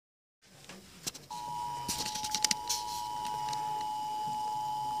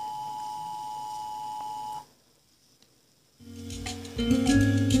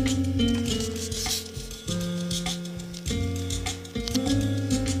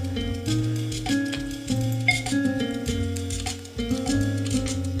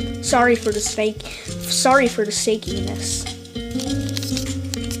Sorry for the shakiness.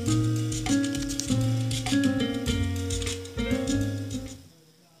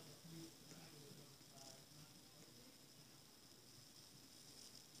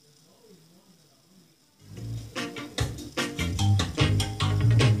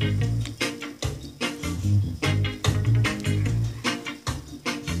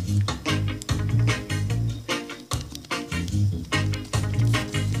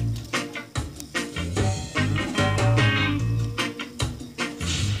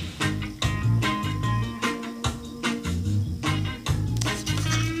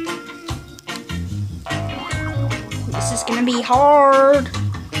 This is gonna be hard.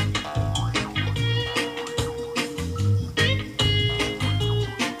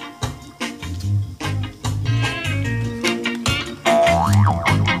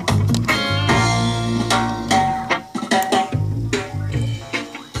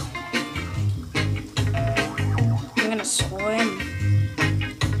 I'm gonna swim.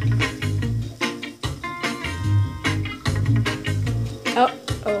 Uh-oh.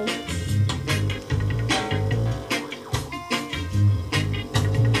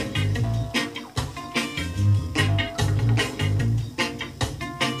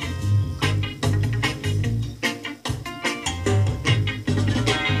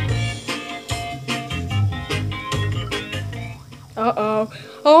 Uh-oh.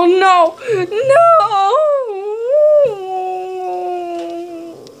 Oh no! No!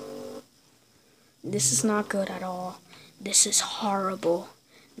 This is not good at all. This is horrible.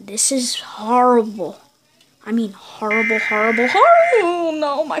 This is horrible. I mean horrible, horrible, horrible! Oh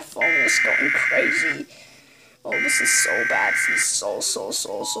no, my phone is going crazy. Oh, this is so bad. This is so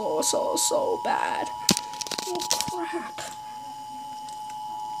bad. Oh crap.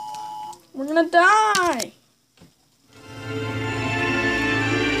 We're gonna die!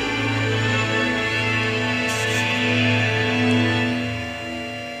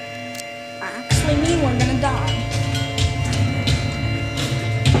 We're gonna die.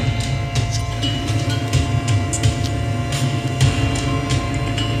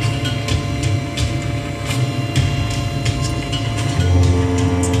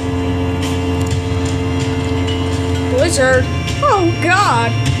 Blizzard. Oh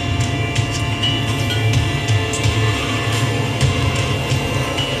God.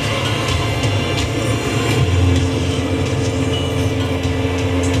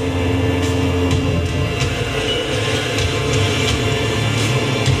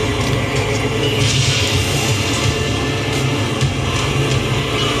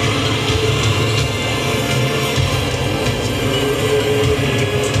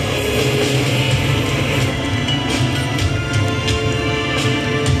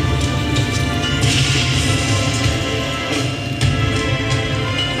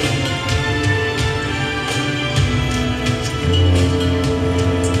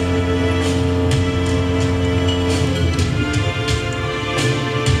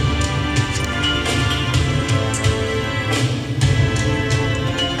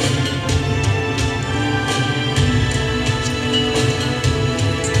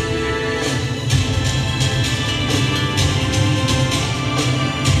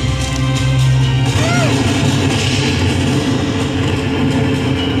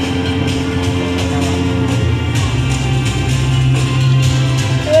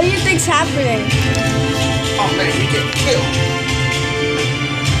 Happening. Oh man, you're getting killed.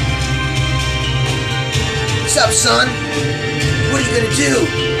 What's up, son? What are you gonna do?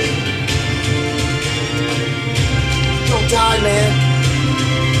 Don't die, man.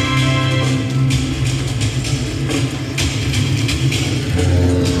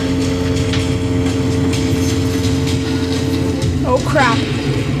 Oh crap.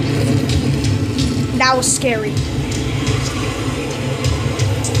 That was scary.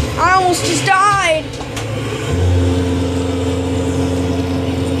 I almost just died!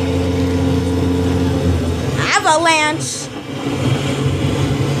 Avalanche!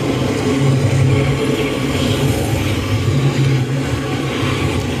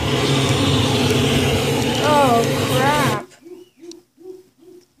 Oh crap.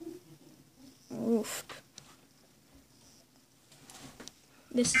 Oof.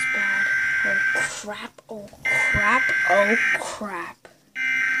 This is bad. Oh crap, oh crap, oh crap.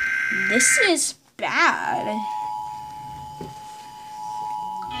 This is bad.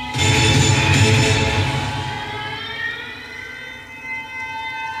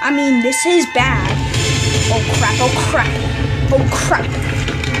 I mean, this is bad. Oh crap, oh crap. Oh crap!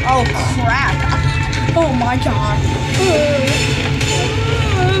 Oh crap! Oh my god!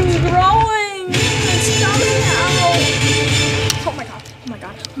 It's growing! It's coming out! Oh my god! Oh my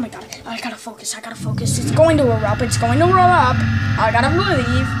god! Oh my god! I gotta focus! I gotta focus! It's going to erupt! It's going to erupt! I gotta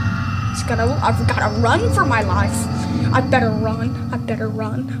believe! I've gotta run for my life! I better run! I better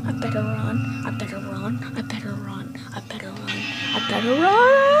run! I better run! I better run! I better run! I better run! I better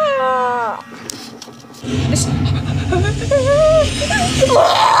run! This.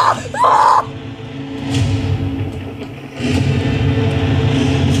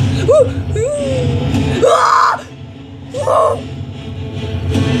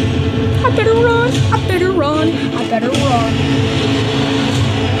 I better run! I better run! I better run!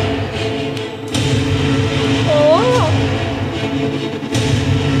 Oh!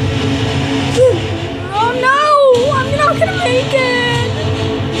 Oh no! I'm not gonna make it!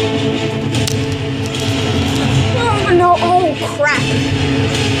 Oh no! Oh crap!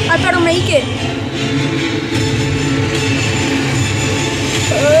 I better make it!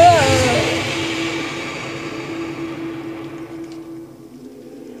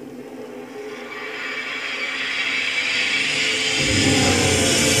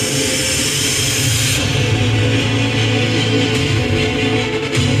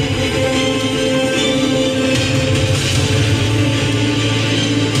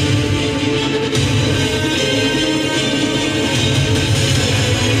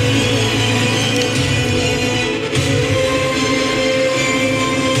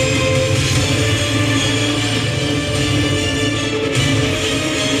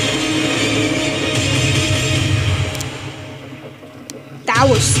 That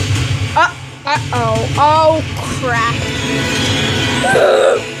was. Uh-oh. Oh, crap.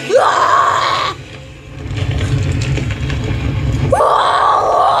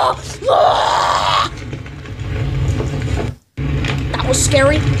 That was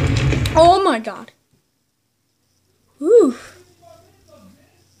scary. Oh my god. Whew.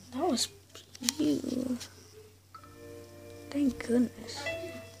 That was beautiful. Thank goodness.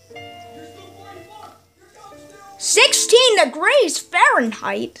 16 degrees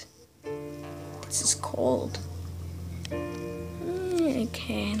Fahrenheit. This is cold.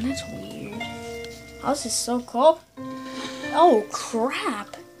 Okay, that's weird. How's this so cold? Oh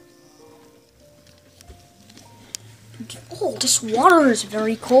crap. Oh, this water is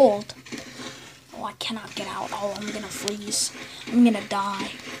very cold. Oh, I cannot get out. Oh, I'm gonna freeze. I'm gonna die.